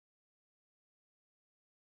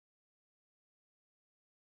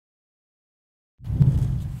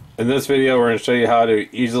In this video, we're going to show you how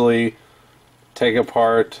to easily take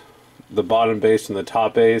apart the bottom base and the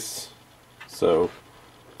top base. So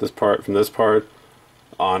this part from this part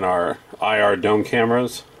on our IR dome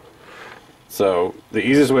cameras. So the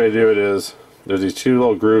easiest way to do it is there's these two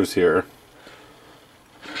little grooves here.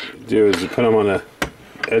 What you do is you put them on the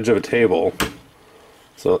edge of a table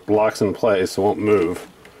so it locks in place, so it won't move.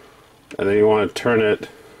 And then you want to turn it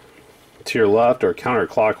to your left or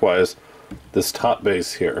counterclockwise, this top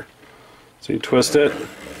base here. So you twist it,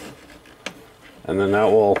 and then that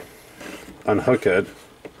will unhook it.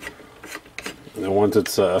 And then once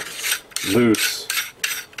it's loose,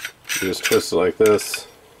 you just twist it like this,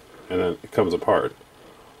 and then it comes apart.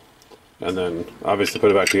 And then obviously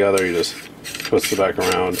put it back together, you just twist it back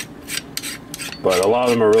around. But a lot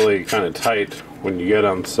of them are really kind of tight when you get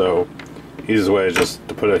them, so the easiest way is just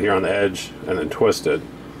to put it here on the edge and then twist it.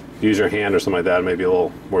 Use your hand or something like that, it may be a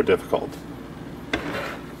little more difficult.